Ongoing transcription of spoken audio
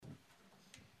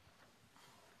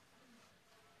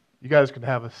You guys can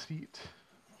have a seat.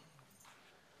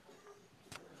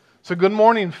 So good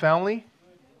morning, family.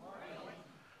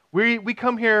 We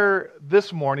come here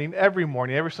this morning,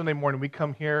 every Sunday morning, we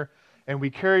come here and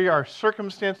we carry our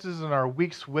circumstances and our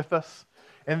weeks with us,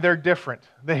 and they're different.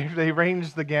 They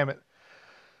range the gamut.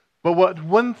 But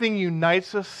one thing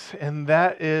unites us, and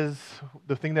that is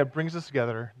the thing that brings us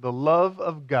together, the love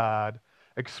of God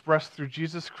expressed through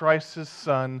Jesus Christ, His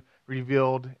Son,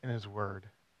 revealed in His Word.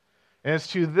 And it's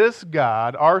to this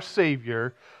God, our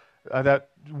Savior, that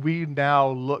we now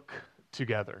look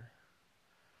together.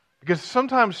 Because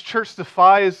sometimes church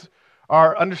defies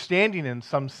our understanding in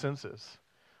some senses.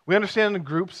 We understand the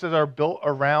groups that are built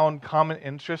around common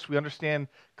interests. We understand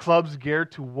clubs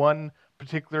geared to one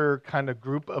particular kind of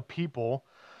group of people.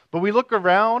 But we look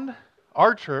around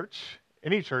our church,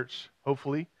 any church,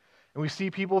 hopefully, and we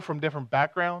see people from different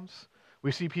backgrounds.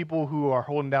 We see people who are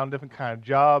holding down different kind of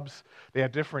jobs. They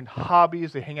have different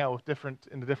hobbies. They hang out with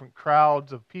different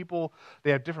crowds of people.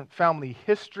 They have different family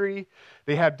history.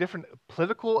 They have different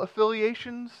political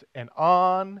affiliations, and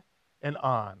on and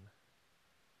on.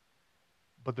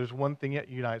 But there's one thing that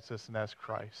unites us, and that's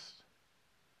Christ.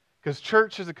 Because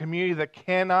church is a community that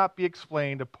cannot be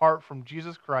explained apart from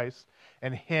Jesus Christ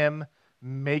and Him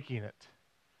making it.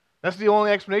 That's the only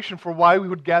explanation for why we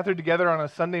would gather together on a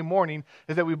Sunday morning,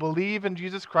 is that we believe in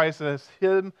Jesus Christ as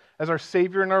Him, as our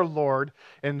Savior and our Lord,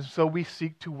 and so we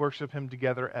seek to worship Him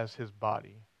together as His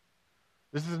body.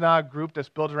 This is not a group that's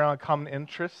built around common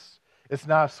interests. It's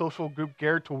not a social group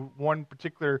geared to one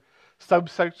particular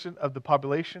subsection of the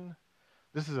population.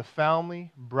 This is a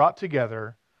family brought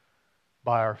together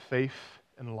by our faith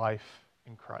and life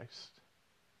in Christ.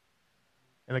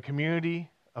 And a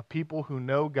community of people who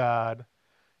know God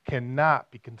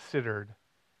cannot be considered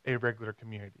a regular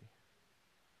community.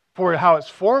 For how it's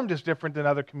formed is different than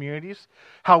other communities.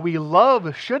 How we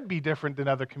love should be different than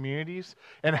other communities.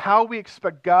 And how we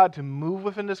expect God to move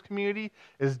within this community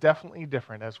is definitely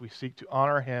different as we seek to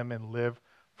honor Him and live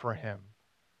for Him.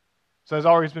 So as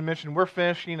already been mentioned, we're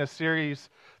finishing a series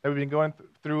that we've been going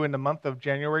through in the month of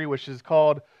January, which is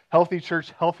called Healthy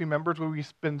Church, Healthy Members, where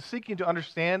we've been seeking to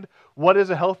understand what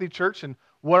is a healthy church and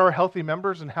what are healthy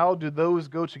members and how do those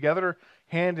go together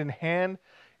hand in hand.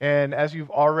 And as you've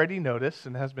already noticed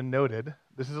and has been noted,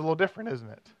 this is a little different, isn't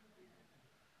it?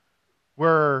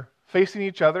 We're facing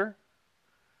each other.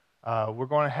 We're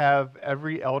going to have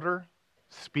every elder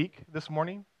speak this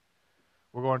morning.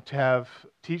 We're going to have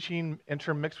teaching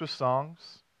intermixed with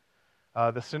songs.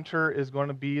 The center is going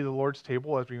to be the Lord's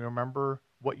table as we remember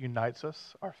what unites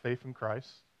us, our faith in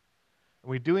Christ. And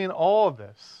we're doing all of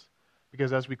this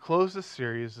because as we close this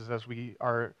series, as we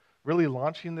are really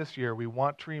launching this year, we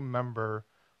want to remember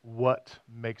what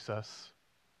makes us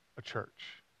a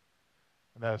church.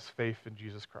 And that is faith in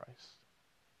Jesus Christ.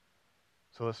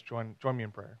 So let's join me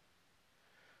in prayer.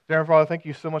 Dear Heavenly Father, thank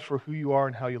you so much for who you are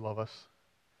and how you love us.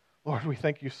 Lord, we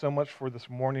thank you so much for this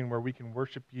morning where we can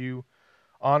worship you,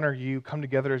 honor you, come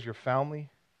together as your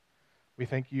family. We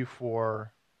thank you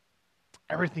for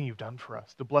everything you've done for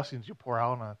us, the blessings you pour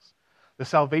out on us, the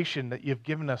salvation that you've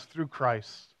given us through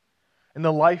Christ, and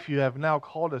the life you have now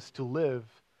called us to live,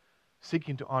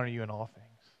 seeking to honor you in all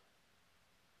things.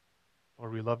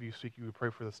 Lord, we love you, seek you. We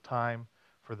pray for this time,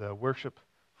 for the worship,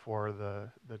 for the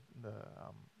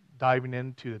diving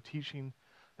into the teaching,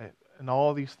 and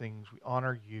all these things, we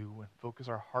honor you and focus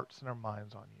our hearts and our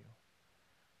minds on you.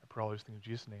 I pray all these things in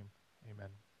Jesus' name. Amen.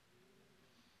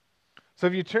 So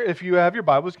if you have your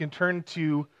Bibles, you can turn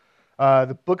to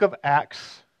the book of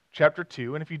Acts, chapter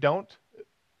 2. And if you don't,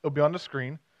 it'll be on the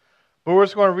screen. But we're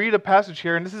just going to read a passage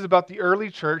here, and this is about the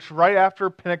early church right after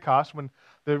Pentecost, when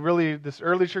this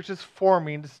early church is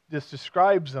forming. This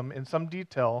describes them in some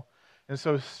detail. And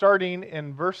so starting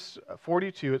in verse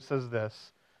 42, it says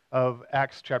this, of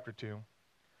Acts chapter 2.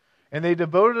 And they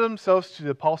devoted themselves to the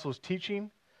apostles'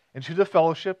 teaching, and to the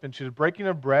fellowship, and to the breaking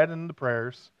of bread and the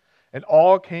prayers. And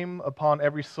all came upon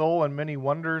every soul, and many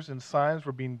wonders and signs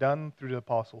were being done through the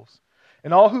apostles.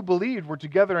 And all who believed were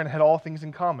together and had all things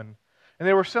in common. And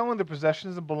they were selling their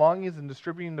possessions and belongings and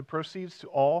distributing the proceeds to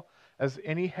all as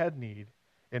any had need.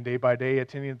 And day by day,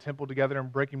 attending the temple together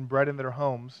and breaking bread in their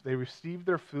homes, they received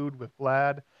their food with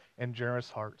glad and generous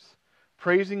hearts,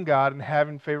 praising God and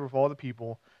having favor with all the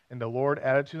people. And the Lord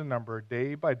added to the number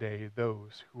day by day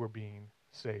those who were being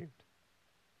saved.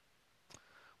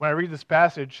 When I read this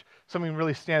passage, something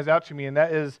really stands out to me, and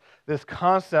that is this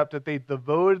concept that they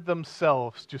devoted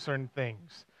themselves to certain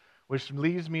things, which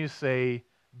leads me to say,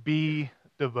 be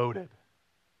devoted.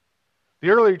 The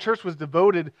early church was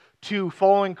devoted to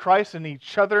following Christ and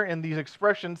each other in these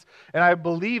expressions, and I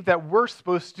believe that we're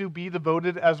supposed to be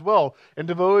devoted as well, and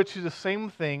devoted to the same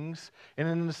things and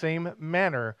in the same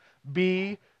manner.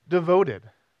 Be devoted.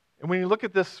 And when you look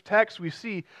at this text, we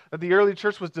see that the early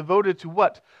church was devoted to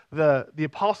what? The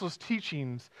apostles'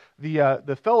 teachings,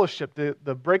 the fellowship,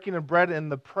 the breaking of bread,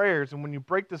 and the prayers. And when you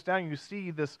break this down, you see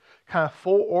this kind of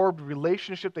full-orbed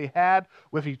relationship they had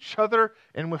with each other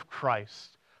and with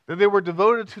Christ. That they were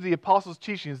devoted to the apostles'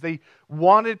 teachings. They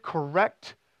wanted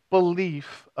correct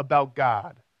belief about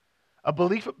God. A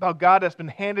belief about God that's been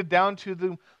handed down to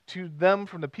them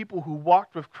from the people who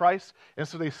walked with Christ, and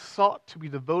so they sought to be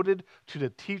devoted to the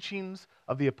teachings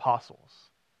of the apostles.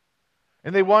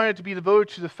 And they wanted to be devoted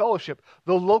to the fellowship,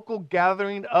 the local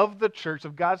gathering of the church,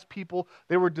 of God's people.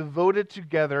 They were devoted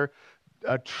together,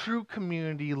 a true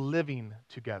community living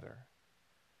together.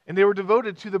 And they were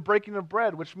devoted to the breaking of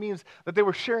bread, which means that they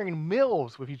were sharing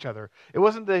meals with each other. It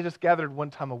wasn't that they just gathered one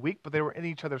time a week, but they were in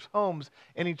each other's homes,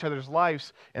 in each other's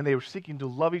lives, and they were seeking to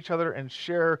love each other and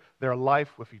share their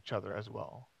life with each other as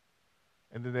well.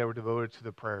 And then they were devoted to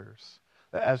the prayers.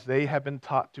 That as they had been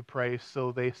taught to pray,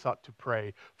 so they sought to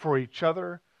pray for each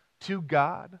other, to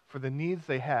God, for the needs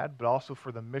they had, but also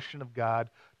for the mission of God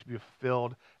to be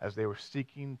fulfilled as they were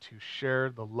seeking to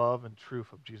share the love and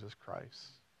truth of Jesus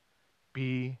Christ.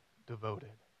 Be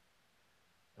devoted.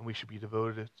 And we should be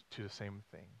devoted to the same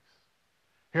things.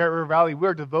 Here at River Valley,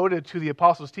 we're devoted to the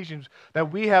apostles' teachings, that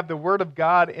we have the Word of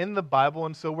God in the Bible,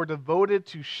 and so we're devoted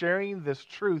to sharing this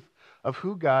truth of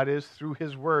who God is through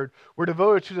His Word. We're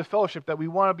devoted to the fellowship, that we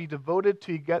want to be devoted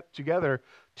to get together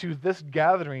to this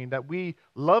gathering, that we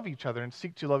love each other and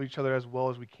seek to love each other as well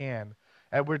as we can.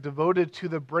 And we're devoted to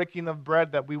the breaking of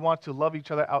bread, that we want to love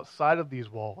each other outside of these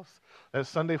walls, that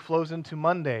Sunday flows into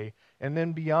Monday and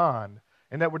then beyond,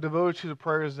 and that we're devoted to the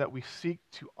prayers, that we seek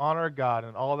to honor God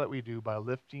in all that we do by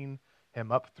lifting Him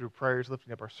up through prayers,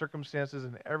 lifting up our circumstances,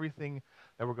 and everything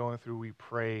that we're going through, we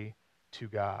pray to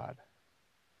God.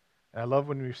 And I love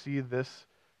when we see this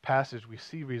passage, we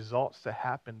see results that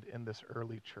happened in this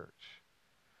early church.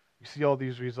 You see all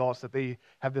these results, that they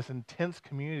have this intense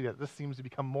community, that this seems to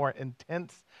become more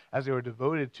intense as they were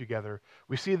devoted together.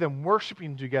 We see them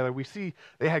worshiping together. We see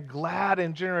they had glad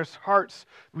and generous hearts.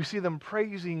 We see them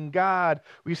praising God.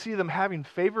 We see them having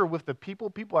favor with the people.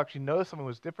 People actually noticed something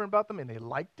was different about them, and they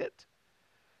liked it.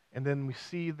 And then we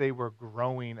see they were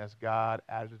growing as God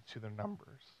added to their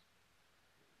numbers.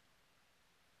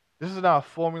 This is not a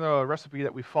formula or a recipe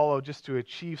that we follow just to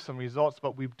achieve some results,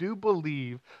 but we do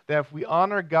believe that if we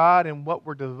honor God and what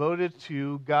we're devoted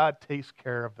to, God takes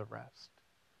care of the rest.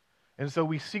 And so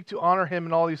we seek to honor Him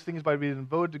in all these things by being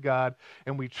devoted to God,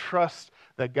 and we trust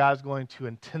that God's going to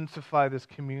intensify this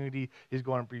community. He's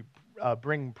going to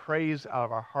bring praise out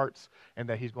of our hearts, and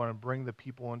that He's going to bring the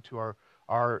people into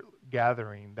our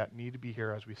gathering that need to be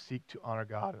here as we seek to honor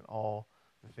God in all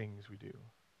the things we do.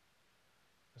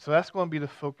 So that's going to be the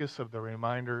focus of the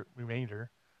remainder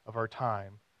of our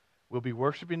time. We'll be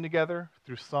worshiping together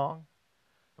through song.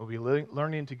 We'll be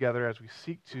learning together as we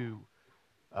seek to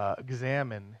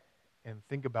examine and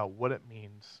think about what it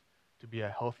means to be a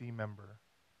healthy member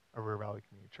of River Valley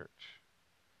Community Church.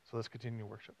 So let's continue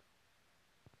worship.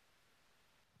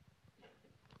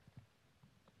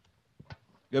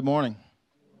 Good morning.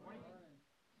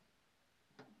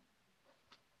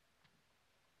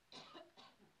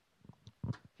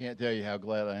 Can't tell you how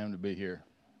glad I am to be here.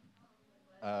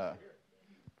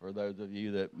 For those of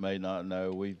you that may not know,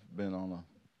 we've been on a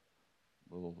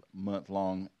little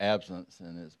month-long absence,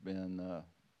 and it's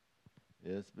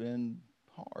been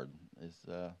hard.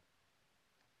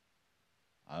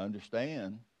 I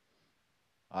understand.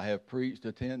 I have preached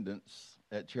attendance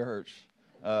at church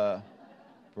for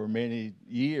many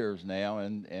years now,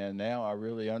 and now I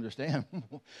really understand.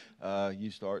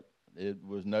 It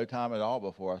was no time at all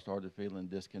before I started feeling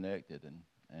disconnected,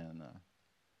 and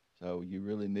so you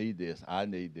really need this. I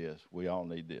need this. We all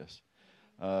need this.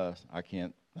 I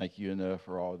can't thank you enough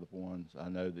for all the ones. I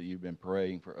know that you've been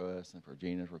praying for us and for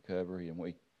Gina's recovery, and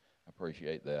we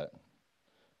appreciate that.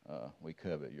 We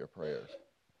covet your prayers.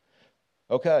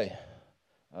 Okay,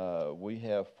 we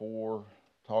have 4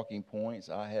 talking points.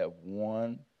 I have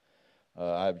 1.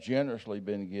 I've generously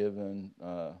been given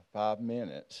 5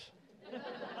 minutes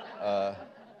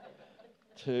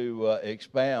to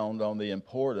expound on the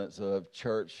importance of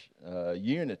church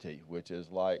unity, which is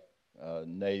like a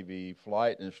Navy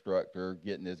flight instructor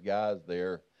getting his guys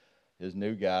there, his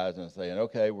new guys, and saying,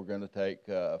 okay, we're going to take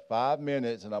 5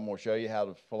 minutes, and I'm going to show you how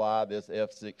to fly this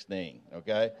F-16,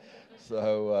 okay?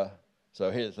 So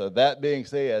that being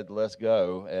said, let's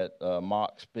go at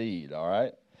Mach speed, all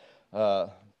right?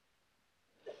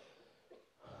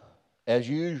 as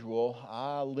usual,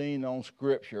 I lean on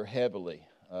Scripture heavily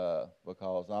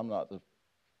because I'm not the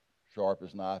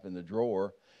sharpest knife in the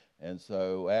drawer. And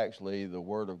so actually the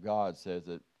Word of God says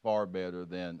it far better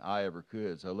than I ever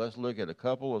could. So let's look at a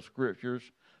couple of scriptures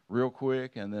real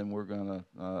quick, and then we're going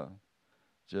to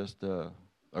just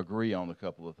agree on a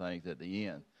couple of things at the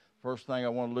end. First thing I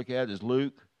want to look at is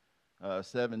Luke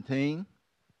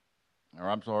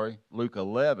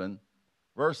 11,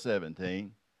 verse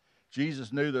 17.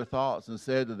 Jesus knew their thoughts and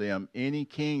said to them, "Any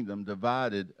kingdom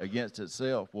divided against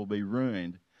itself will be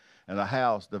ruined, and a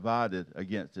house divided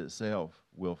against itself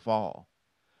will fall."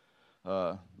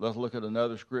 Let's look at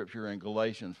another scripture in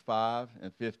Galatians 5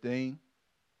 and 15.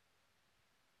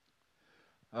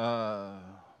 Where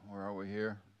are we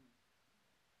here?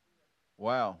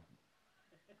 Wow.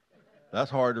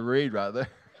 That's hard to read right there.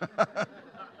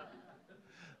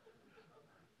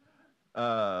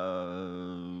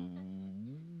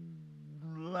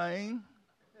 Lane.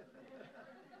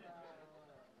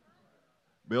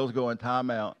 Bill's going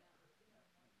timeout.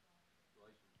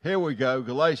 Here we go,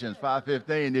 Galatians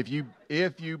 5:15.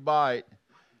 If you bite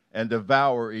and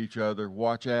devour each other,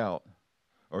 watch out,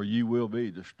 or you will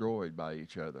be destroyed by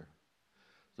each other.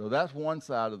 So that's one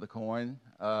side of the coin.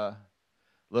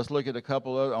 Let's look at a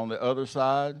couple on the other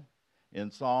side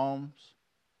in Psalms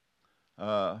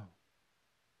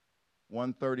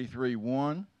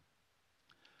 133:1.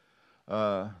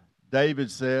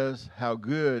 David says, "How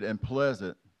good and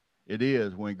pleasant it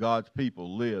is when God's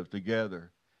people live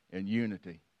together in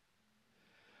unity."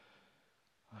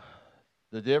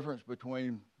 The difference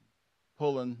between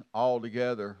pulling all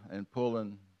together and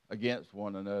pulling against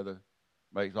one another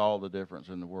makes all the difference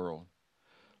in the world.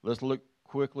 Let's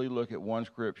quickly look at one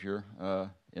scripture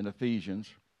in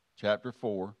Ephesians chapter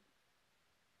 4.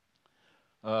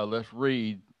 Let's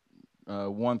read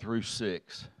 1 through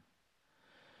 6.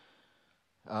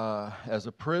 As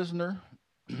a prisoner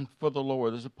for the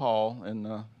Lord, this is Paul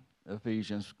in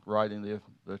Ephesians writing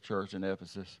the church in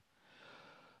Ephesus.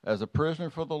 As a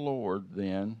prisoner for the Lord,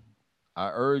 then,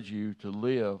 I urge you to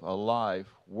live a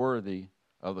life worthy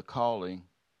of the calling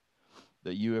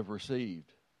that you have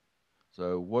received.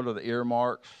 So what are the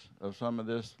earmarks of some of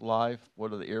this life?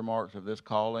 What are the earmarks of this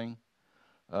calling?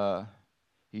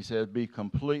 He said, be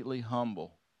completely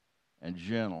humble and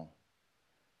gentle.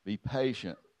 Be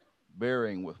patient,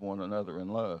 bearing with one another in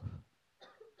love.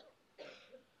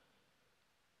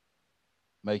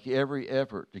 Make every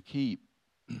effort to keep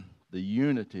the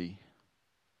unity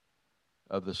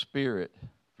of the Spirit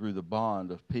through the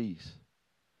bond of peace.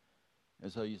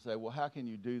 And so you say, well, how can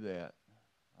you do that?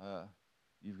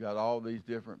 You've got all these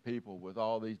different people with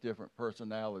all these different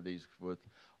personalities, with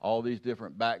all these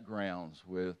different backgrounds,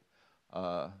 with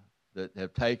that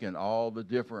have taken all the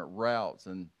different routes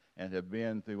and have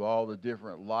been through all the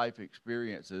different life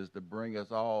experiences to bring us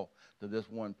all to this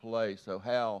one place. So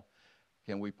how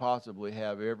can we possibly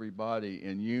have everybody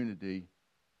in unity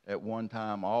at one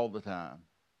time, all the time?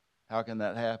 How can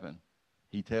that happen?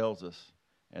 He tells us,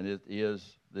 and it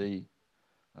is the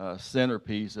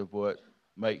centerpiece of what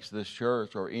makes this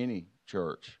church or any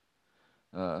church.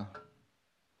 There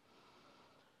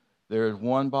is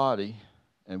one body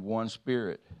and one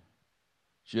Spirit,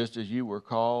 just as you were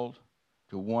called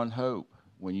to one hope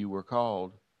when you were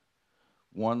called,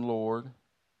 one Lord,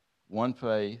 one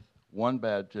faith, one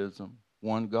baptism,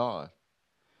 one God,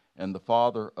 and the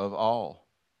Father of all,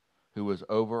 who is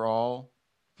over all,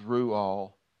 through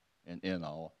all, and in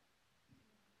all.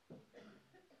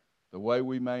 The way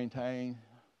we maintain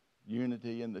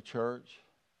unity in the church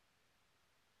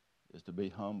is to be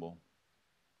humble,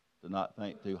 to not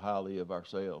think too highly of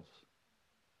ourselves,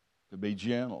 to be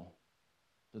gentle,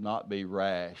 to not be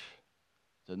rash,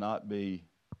 to not be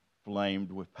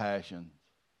flamed with passion,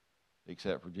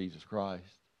 except for Jesus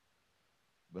Christ,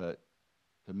 but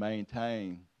to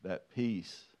maintain that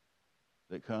peace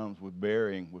that comes with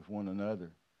bearing with one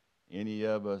another. Any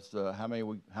of us, how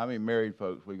many married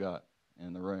folks we got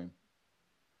in the room?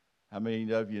 How many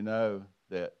of you know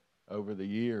that over the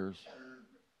years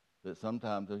that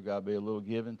sometimes there's got to be a little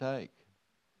give and take?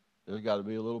 There's got to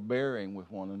be a little bearing with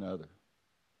one another.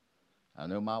 I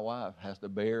know my wife has to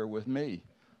bear with me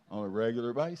on a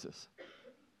regular basis.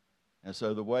 And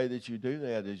so the way that you do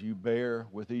that is you bear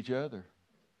with each other.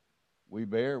 We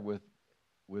bear with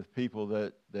people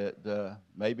that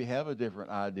maybe have a different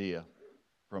idea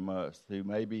from us, who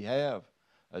maybe have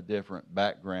a different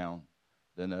background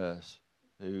than us,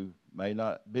 who may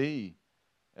not be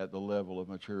at the level of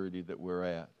maturity that we're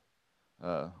at,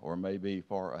 or may be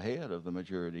far ahead of the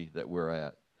maturity that we're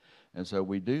at. And so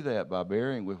we do that by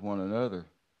bearing with one another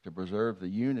to preserve the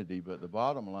unity. But the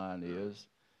bottom line is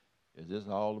this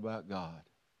all about God?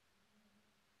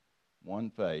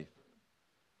 one faith,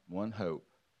 one hope,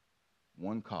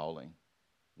 one calling,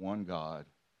 one God,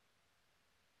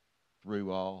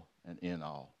 through all and in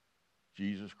all.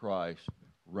 Jesus Christ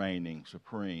reigning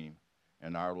supreme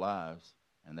in our lives,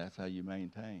 and that's how you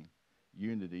maintain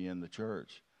unity in the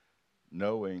church,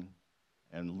 knowing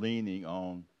and leaning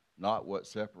on not what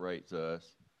separates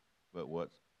us, but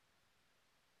what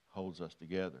holds us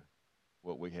together,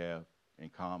 what we have in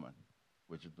common,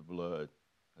 which is the blood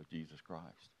of Jesus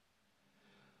Christ.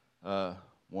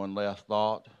 One last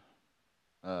thought.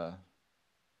 Well,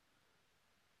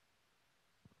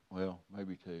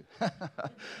 maybe two.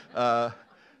 There's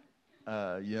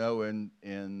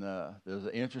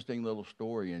an interesting little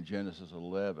story in Genesis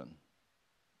 11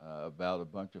 about a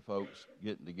bunch of folks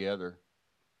getting together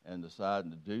and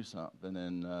deciding to do something,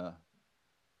 and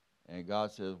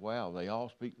God says, "Wow, they all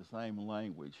speak the same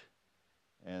language,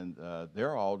 and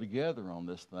they're all together on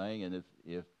this thing. And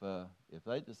if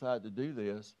they decide to do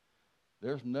this,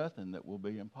 there's nothing that will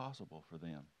be impossible for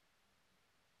them."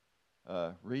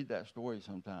 Read that story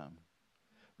sometime.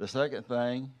 The second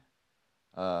thing,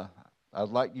 I'd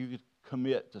like you to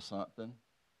commit to something.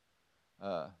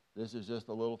 This is just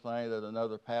a little thing that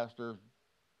another pastor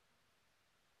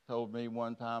told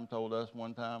us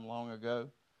one time long ago.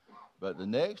 But the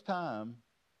next time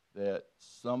that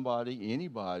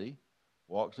anybody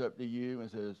walks up to you and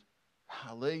says,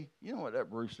 "Lee, you know what that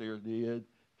Bruce Sears did?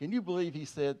 Can you believe he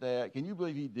said that? Can you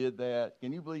believe he did that?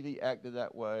 Can you believe he acted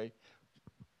that way?"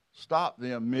 Stop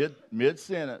them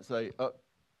mid-sentence. Say,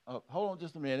 hold on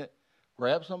just a minute.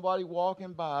 Grab somebody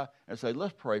walking by and say,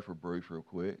 "Let's pray for Bruce real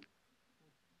quick."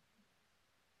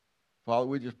 Father,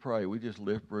 we just pray. We just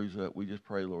lift Bruce up. We just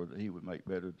pray, Lord, that he would make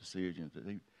better decisions.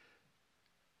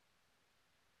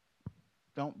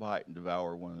 Don't bite and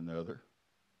devour one another.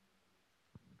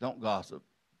 Don't gossip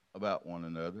about one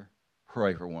another.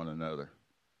 Pray for one another.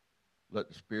 Let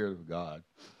the Spirit of God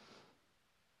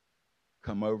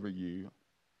come over you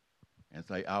and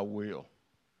say, "I will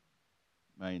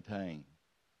maintain,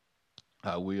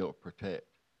 I will protect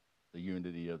the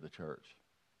unity of the church."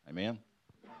 Amen?